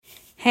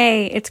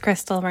Hey, it's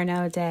Crystal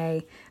Renaud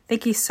Day.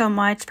 Thank you so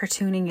much for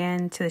tuning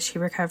in to the She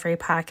Recovery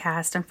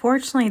podcast.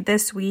 Unfortunately,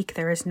 this week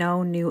there is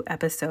no new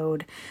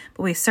episode,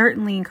 but we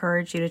certainly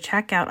encourage you to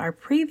check out our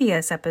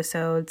previous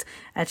episodes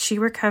at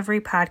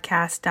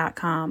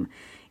sherecoverypodcast.com.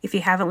 If you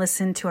haven't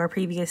listened to our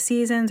previous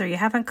seasons or you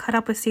haven't caught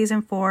up with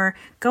season 4,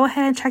 go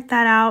ahead and check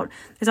that out.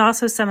 There's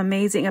also some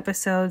amazing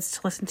episodes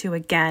to listen to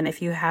again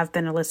if you have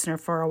been a listener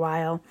for a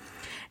while.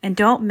 And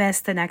don't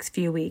miss the next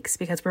few weeks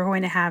because we're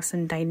going to have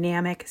some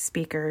dynamic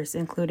speakers,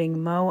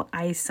 including Mo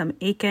Isom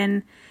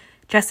Aiken,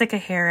 Jessica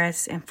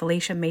Harris, and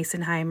Felicia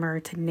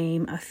Masonheimer, to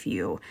name a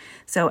few.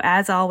 So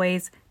as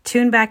always,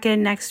 tune back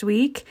in next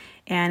week.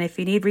 And if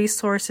you need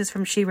resources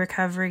from She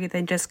Recovery,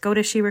 then just go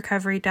to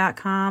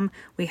sherecovery.com.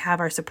 We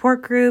have our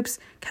support groups,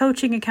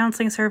 coaching and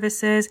counseling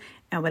services,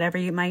 and whatever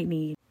you might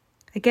need.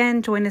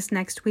 Again, join us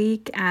next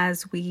week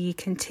as we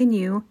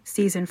continue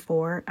season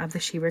 4 of the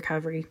She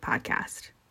Recovery podcast.